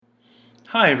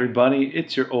Hi everybody,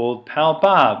 it's your old pal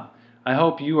Bob. I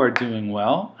hope you are doing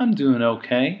well. I'm doing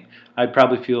okay. I'd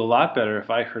probably feel a lot better if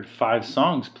I heard 5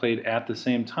 songs played at the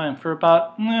same time for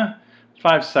about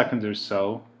 5 seconds or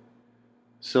so.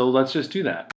 So let's just do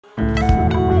that.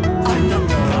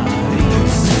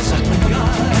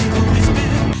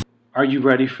 Are you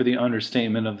ready for the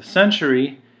understatement of the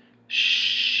century?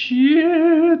 Shit,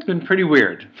 it's been pretty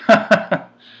weird.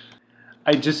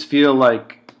 I just feel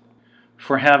like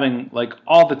for having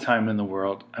all the time in the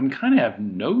world, I'm kind of have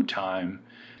no time.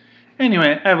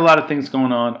 Anyway, I have a lot of things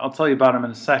going on. I'll tell you about them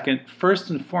in a second. First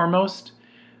and foremost,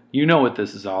 you know what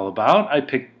this is all about. I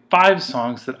picked 5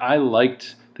 songs that I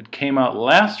liked that came out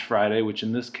last Friday, which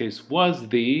in this case was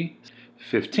the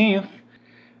 15th.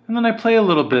 And then I play a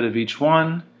little bit of each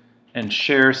one and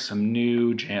share some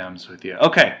new jams with you.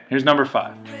 Okay, here's number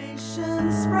 5.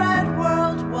 Spread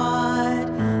worldwide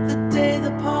the day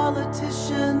the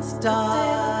politicians died.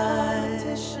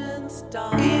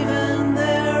 Even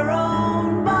their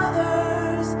own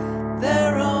mothers,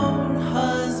 their own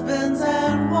husbands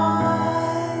and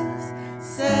wives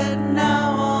said,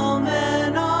 now all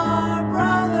men are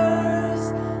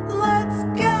brothers. Let's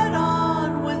get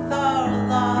on with our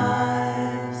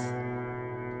lives.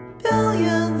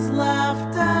 Billions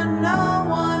laughed and no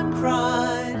one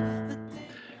cried.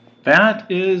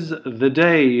 That is The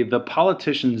Day the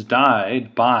Politicians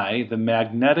Died by the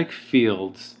Magnetic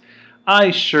Fields.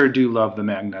 I sure do love the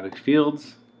Magnetic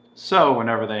Fields. So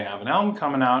whenever they have an album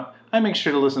coming out, I make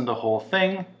sure to listen to the whole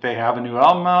thing. They have a new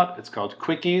album out. It's called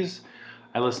Quickies.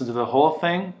 I listened to the whole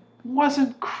thing.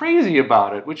 Wasn't crazy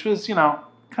about it, which was, kind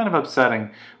of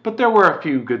upsetting. But there were a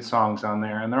few good songs on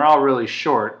there, and they're all really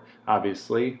short,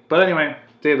 obviously. But anyway,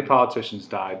 Day the Politicians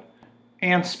Died.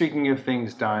 And speaking of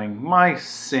things dying, my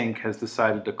sink has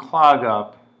decided to clog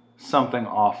up something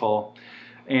awful.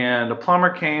 And a plumber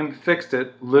came, fixed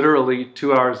it, literally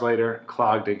 2 hours later,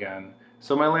 clogged again.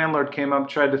 So my landlord came up,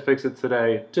 tried to fix it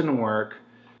today, didn't work.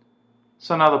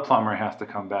 So now the plumber has to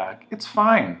come back. It's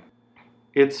fine.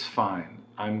 It's fine.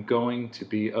 I'm going to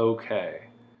be okay.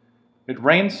 It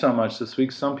rained so much this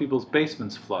week, some people's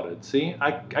basements flooded. See,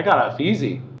 I got off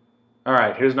easy. All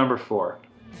right, here's number 4.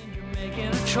 You're making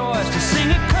a choice to sing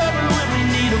a cover when we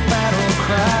need a battle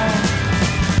cry.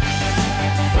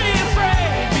 Be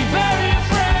afraid, be very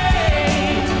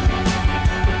afraid,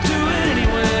 but do it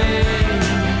anyway.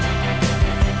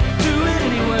 Do it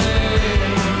anyway.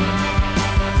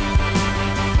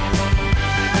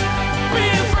 Be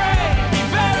afraid, be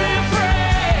very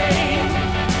afraid,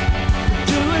 but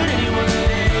do it anyway.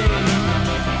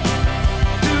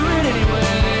 Do it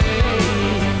anyway.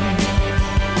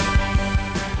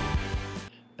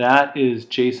 That is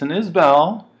Jason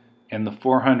Isbell and the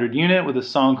 400 Unit with a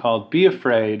song called Be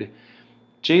Afraid.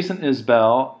 Jason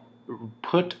Isbell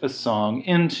put a song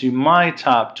into my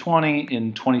top 20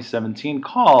 in 2017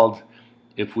 called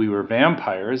If We Were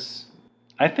Vampires.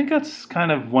 I think that's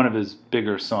kind of one of his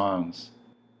bigger songs.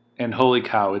 And holy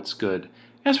cow, it's good.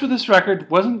 As for this record,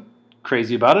 wasn't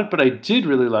crazy about it, but I did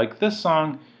really like this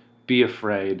song, Be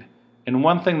Afraid. And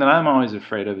one thing that I'm always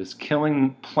afraid of is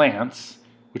killing plants,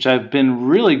 which I've been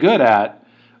really good at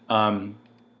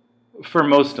for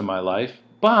most of my life.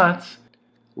 But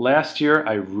last year,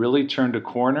 I really turned a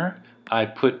corner. I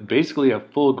put basically a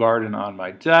full garden on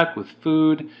my deck with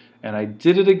food, and I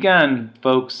did it again,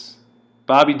 folks.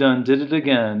 Bobby Dunn did it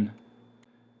again.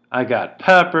 I got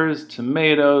peppers,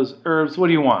 tomatoes, herbs. What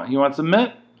do you want? You want some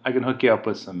mint? I can hook you up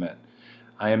with some mint.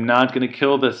 I am not going to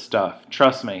kill this stuff.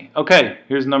 Trust me. Okay,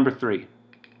 here's number 3.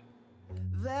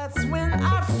 That's when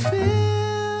I feel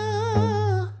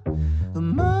the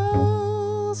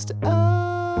most alive.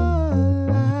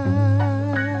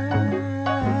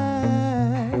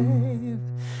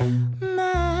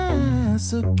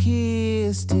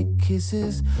 Masochistic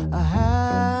kisses are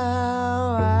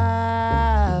how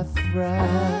I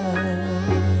thrive.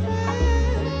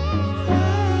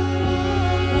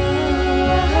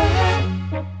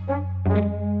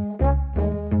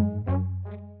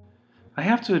 I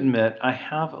have to admit, I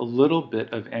have a little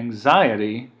bit of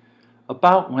anxiety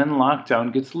about when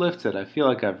lockdown gets lifted. I feel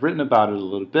like I've written about it a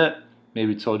little bit,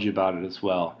 maybe told you about it as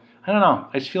well. I don't know.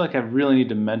 I just feel like I really need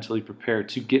to mentally prepare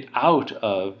to get out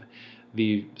of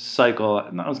the cycle.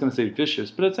 I was going to say vicious,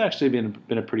 but it's actually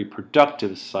been a pretty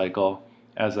productive cycle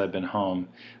as I've been home.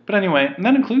 But anyway, and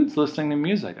that includes listening to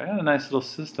music. I got a nice little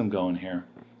system going here.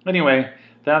 Anyway,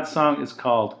 that song is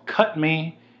called Cut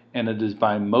Me, and it is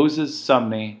by Moses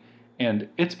Sumney. And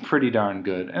it's pretty darn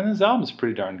good. And his album's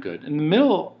pretty darn good. In the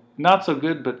middle, not so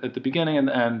good, but at the beginning and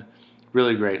the end,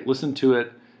 really great. Listen to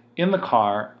it in the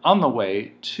car on the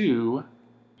way to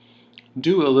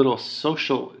do a little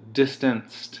social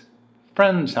distanced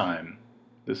friend time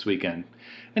this weekend.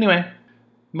 Anyway,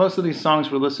 most of these songs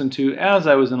were listened to as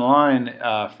I was in line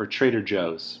for Trader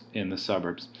Joe's in the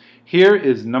suburbs. Here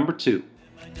is number 2.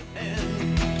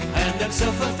 And I'm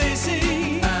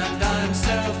self-effacing. And I'm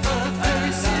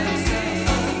self-effacing.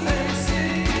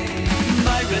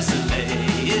 My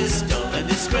resume is dull and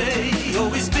it's gray.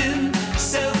 Always been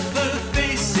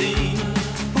self-effacing.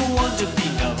 Want to be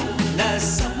known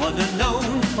as someone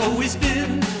unknown. Always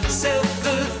been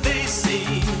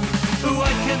self-effacing. Why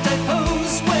can't I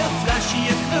pose? Wear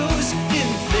flashier clothes.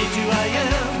 Inflate who I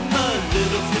am. A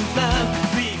little flim-flam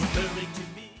referring to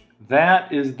me.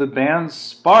 That is the band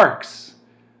Sparks.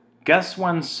 Guess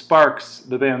when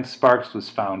the band Sparks was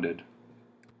founded?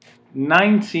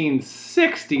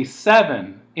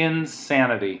 1967.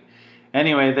 Insanity.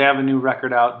 Anyway, they have a new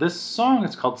record out. This song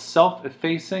is called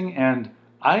Self-Effacing, and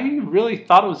I really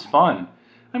thought it was fun.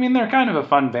 I mean, they're kind of a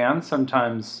fun band.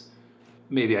 Sometimes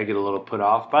maybe I get a little put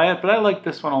off by it, but I like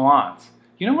this one a lot.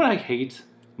 You know what I hate?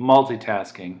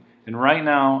 Multitasking. And right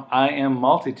now, I am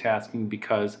multitasking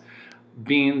because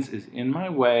Beans is in my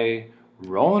way,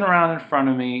 rolling around in front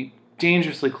of me,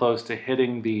 dangerously close to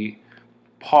hitting the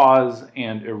pause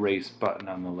and erase button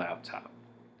on the laptop.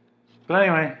 But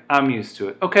anyway, I'm used to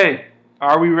it. Okay,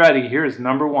 are we ready? Here's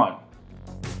number 1.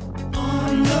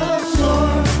 On the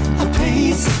floor, I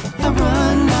pace, I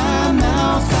run my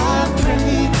mouth, I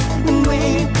pray and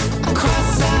wait. I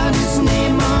cross out his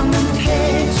name on the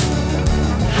page.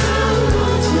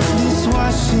 Till this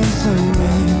washes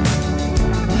away.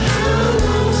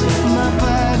 My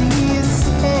body is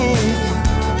safe.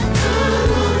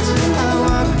 I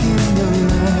walk in the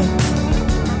light.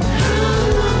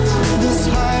 This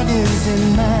heart is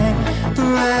in mine,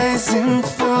 rising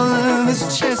full of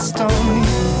his chest on me.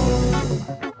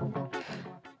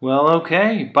 Well,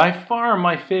 okay. By far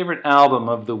my favorite album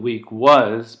of the week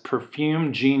was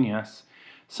Perfume Genius.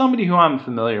 Somebody who I'm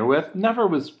familiar with, never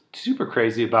was super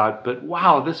crazy about, but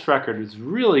wow, this record is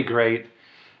really great.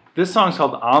 This song's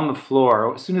called On the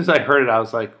Floor. As soon as I heard it, I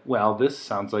was like, well, this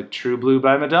sounds like True Blue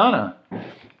by Madonna.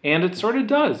 And it sort of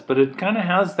does, but it kind of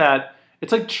has that,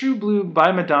 it's like True Blue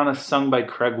by Madonna sung by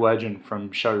Craig Wedgen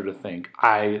from Shudder to Think.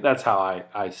 That's how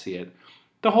I see it.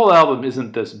 The whole album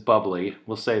isn't this bubbly,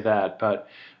 we'll say that, but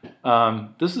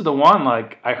this is the one,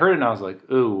 like, I heard it and I was like,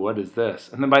 ooh, what is this?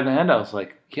 And then by the end I was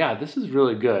like, yeah, this is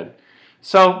really good.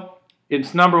 So,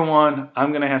 it's number 1.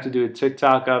 I'm going to have to do a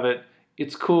TikTok of it.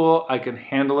 It's cool. I can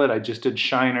handle it. I just did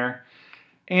Shiner.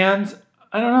 And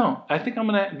I don't know. I think I'm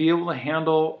going to be able to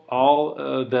handle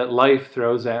all that life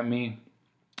throws at me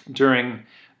during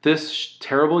this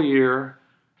terrible year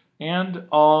and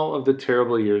all of the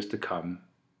terrible years to come.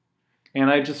 And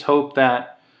I just hope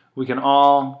that we can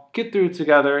all get through it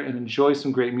together and enjoy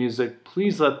some great music.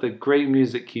 Please let the great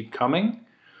music keep coming.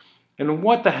 And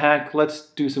what the heck, let's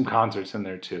do some concerts in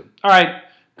there too. All right,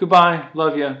 goodbye,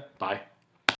 love you, bye.